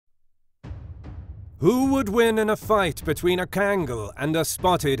Who would win in a fight between a Kangal and a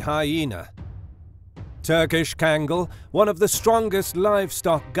spotted hyena? Turkish Kangal, one of the strongest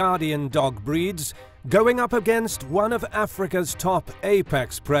livestock guardian dog breeds, going up against one of Africa's top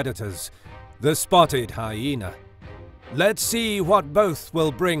apex predators, the spotted hyena. Let's see what both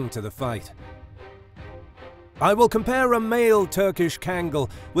will bring to the fight. I will compare a male Turkish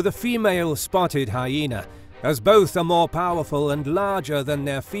Kangal with a female spotted hyena, as both are more powerful and larger than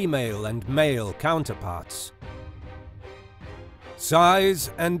their female and male counterparts.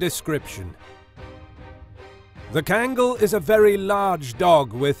 Size and description. The Kangal is a very large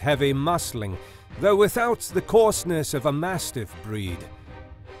dog with heavy muscling, though without the coarseness of a Mastiff breed.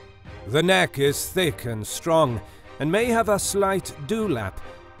 The neck is thick and strong, and may have a slight dewlap,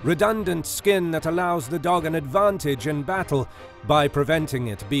 redundant skin that allows the dog an advantage in battle by preventing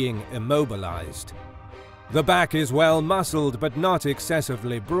it being immobilized. The back is well muscled but not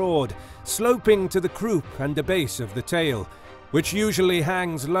excessively broad, sloping to the croup and the base of the tail, which usually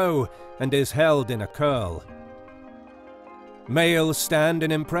hangs low and is held in a curl. Males stand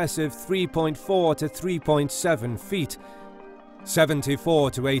an impressive 3.4 to 3.7 feet,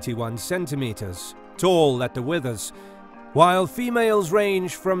 74 to 81 centimeters, tall at the withers, while females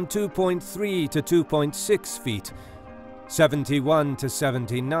range from 2.3 to 2.6 feet, 71 to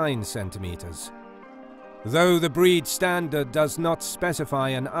 79 centimeters. Though the breed standard does not specify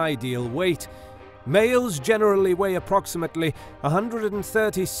an ideal weight, males generally weigh approximately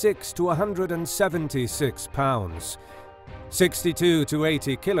 136 to 176 pounds, 62 to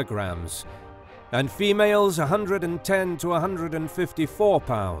 80 kilograms, and females 110 to 154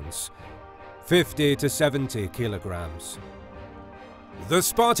 pounds, 50 to 70 kilograms. The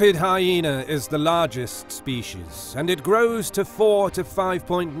spotted hyena is the largest species, and it grows to 4 to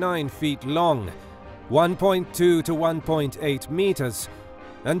 5.9 feet long, 1.2 to 1.8 meters,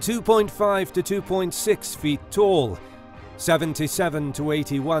 and 2.5 to 2.6 feet tall, 77 to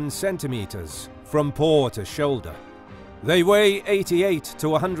 81 centimeters, from paw to shoulder. They weigh 88 to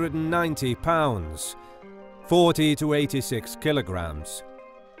 190 pounds, 40 to 86 kilograms.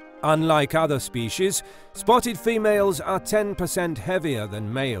 Unlike other species, spotted females are 10% heavier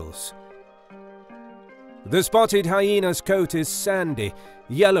than males. The spotted hyena's coat is sandy,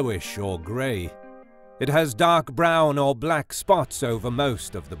 yellowish or grey. It has dark brown or black spots over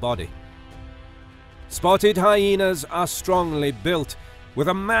most of the body. Spotted hyenas are strongly built, with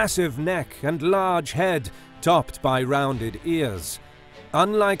a massive neck and large head topped by rounded ears,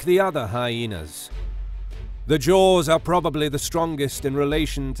 unlike the other hyenas. The jaws are probably the strongest in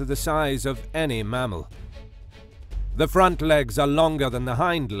relation to the size of any mammal. The front legs are longer than the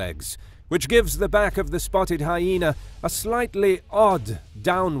hind legs, which gives the back of the spotted hyena a slightly odd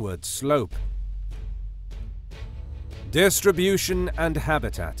downward slope. Distribution and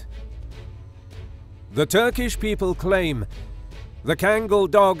habitat. The Turkish people claim the Kangal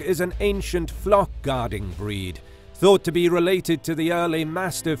dog is an ancient flock-guarding breed, thought to be related to the early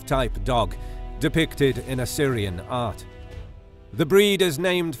Mastiff-type dog depicted in Assyrian art. The breed is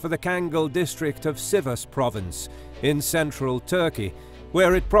named for the Kangal district of SYBS province in central Turkey,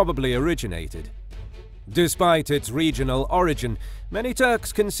 where it probably originated. Despite its regional origin, many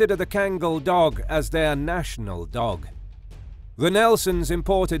Turks consider the Kangal dog as their national dog. The Nelsons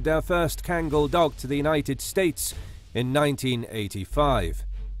imported their first Kangal dog to the United States in 1985.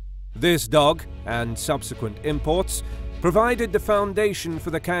 This dog, and subsequent imports, provided the foundation for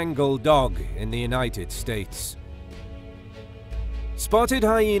the Kangal dog in the United States. Spotted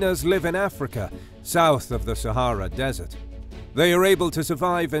hyenas live in Africa, south of the Sahara Desert. They are able to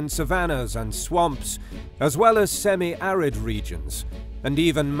survive in savannas and swamps, as well as semi-arid regions, and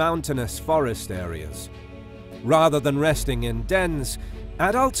even mountainous forest areas. Rather than resting in dens,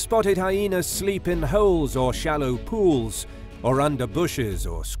 adult spotted hyenas sleep in holes or shallow pools, or under bushes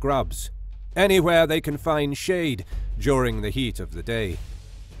or scrubs, anywhere they can find shade during the heat of the day.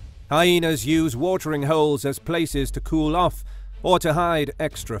 Hyenas use watering holes as places to cool off or to hide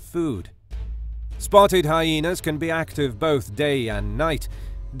extra food. Spotted hyenas can be active both day and night,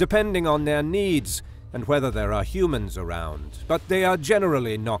 depending on their needs and whether there are humans around, but they are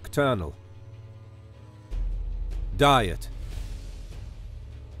generally nocturnal. Diet.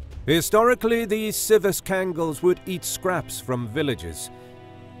 Historically, these SYBS Kangals would eat scraps from villages,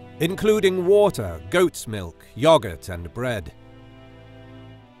 including water, goat's milk, yogurt, and bread.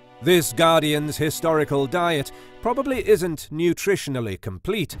 This guardian's historical diet probably isn't nutritionally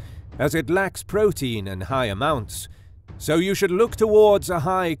complete, as it lacks protein in high amounts, so you should look towards a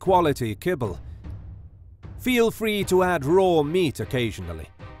high-quality kibble. Feel free to add raw meat occasionally.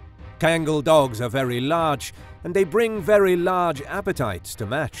 Kangal dogs are very large, and they bring very large appetites to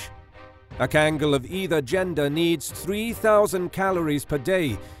match. A Kangal of either gender needs 3,000 calories per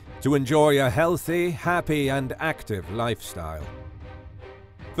day to enjoy a healthy, happy and active lifestyle.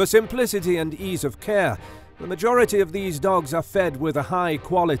 For simplicity and ease of care, the majority of these dogs are fed with a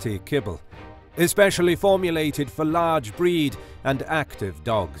high-quality kibble, especially formulated for large breed and active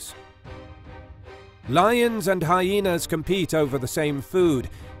dogs. Lions and hyenas compete over the same food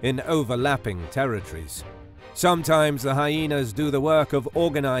in overlapping territories. Sometimes the hyenas do the work of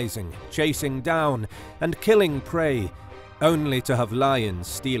organizing, chasing down, and killing prey, only to have lions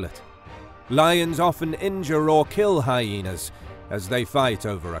steal it. Lions often injure or kill hyenas as they fight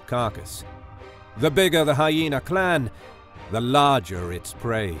over a carcass. The bigger the hyena clan, the larger its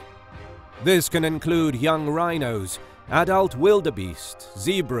prey. This can include young rhinos, adult wildebeest,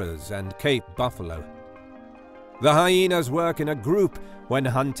 zebras, and Cape buffalo. The hyenas work in a group when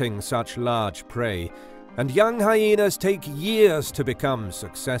hunting such large prey, and young hyenas take years to become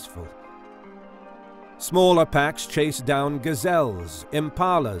successful. Smaller packs chase down gazelles,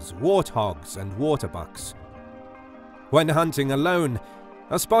 impalas, warthogs, and waterbucks. When hunting alone,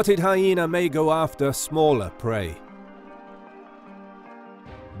 a spotted hyena may go after smaller prey.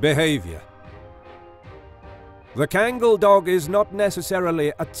 Behavior. The Kangal dog is not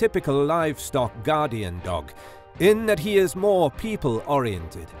necessarily a typical livestock guardian dog, in that he is more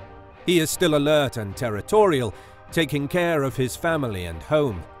people-oriented. He is still alert and territorial, taking care of his family and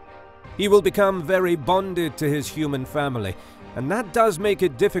home. He will become very bonded to his human family, and that does make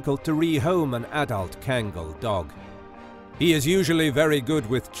it difficult to rehome an adult Kangal dog. He is usually very good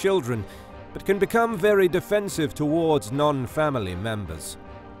with children, but can become very defensive towards non-family members.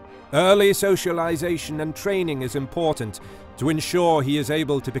 Early socialization and training is important to ensure he is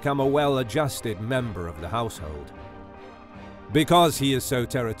able to become a well-adjusted member of the household. Because he is so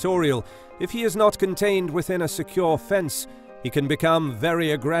territorial, if he is not contained within a secure fence, he can become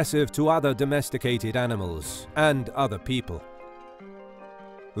very aggressive to other domesticated animals and other people.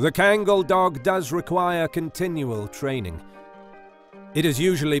 The Kangal dog does require continual training. It is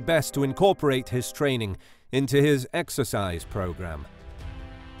usually best to incorporate his training into his exercise program.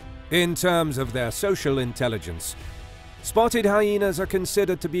 In terms of their social intelligence, spotted hyenas are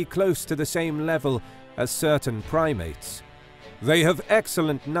considered to be close to the same level as certain primates. They have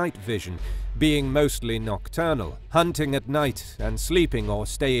excellent night vision, being mostly nocturnal, hunting at night and sleeping or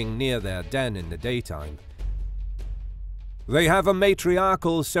staying near their den in the daytime. They have a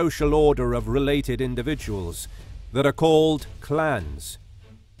matriarchal social order of related individuals that are called clans.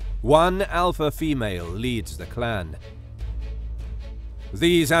 One alpha female leads the clan.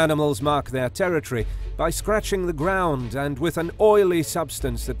 These animals mark their territory by scratching the ground and with an oily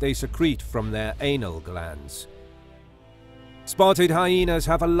substance that they secrete from their anal glands. Spotted hyenas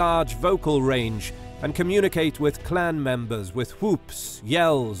have a large vocal range and communicate with clan members with whoops,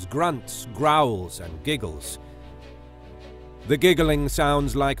 yells, grunts, growls, and giggles. The giggling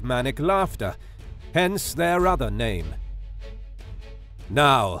sounds like manic laughter, hence their other name.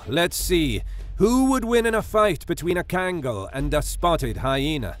 Now, let's see, who would win in a fight between a Kangal and a spotted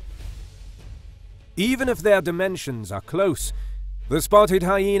hyena? Even if their dimensions are close, the spotted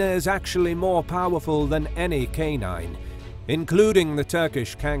hyena is actually more powerful than any canine, including the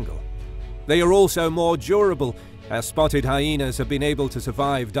Turkish Kangal. They are also more durable, as spotted hyenas have been able to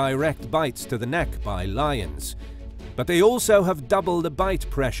survive direct bites to the neck by lions. But they also have double the bite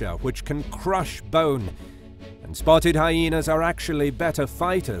pressure, which can crush bone, and spotted hyenas are actually better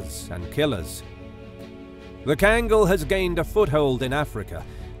fighters and killers. The Kangal has gained a foothold in Africa,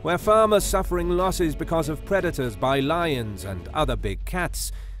 where farmers suffering losses because of predators by lions and other big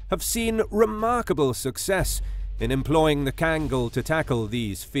cats have seen remarkable success in employing the Kangal to tackle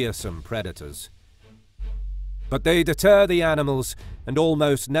these fearsome predators. But they deter the animals and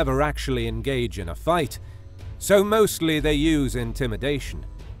almost never actually engage in a fight, so mostly they use intimidation.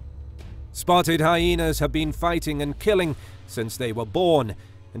 Spotted hyenas have been fighting and killing since they were born,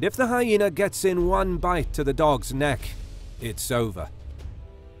 and if the hyena gets in one bite to the dog's neck, it's over.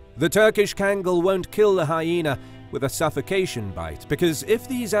 The Turkish Kangal won't kill the hyena with a suffocation bite, because if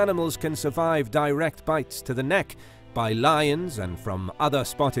these animals can survive direct bites to the neck by lions and from other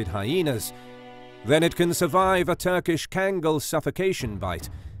spotted hyenas, then it can survive a Turkish Kangal suffocation bite.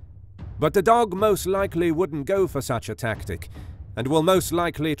 But the dog most likely wouldn't go for such a tactic, and will most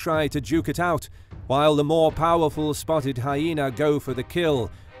likely try to duke it out, while the more powerful spotted hyena go for the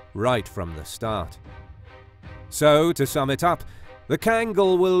kill right from the start. So, to sum it up, the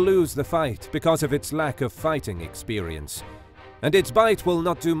Kangal will lose the fight because of its lack of fighting experience, and its bite will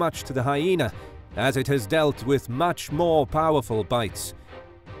not do much to the hyena, as it has dealt with much more powerful bites.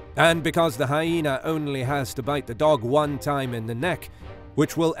 And because the hyena only has to bite the dog one time in the neck,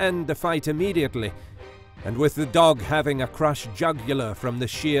 which will end the fight immediately, and with the dog having a crushed jugular from the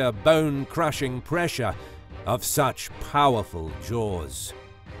sheer bone-crushing pressure of such powerful jaws.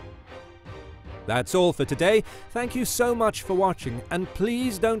 That's all for today. Thank you so much for watching, and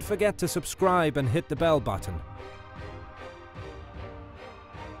please don't forget to subscribe and hit the bell button.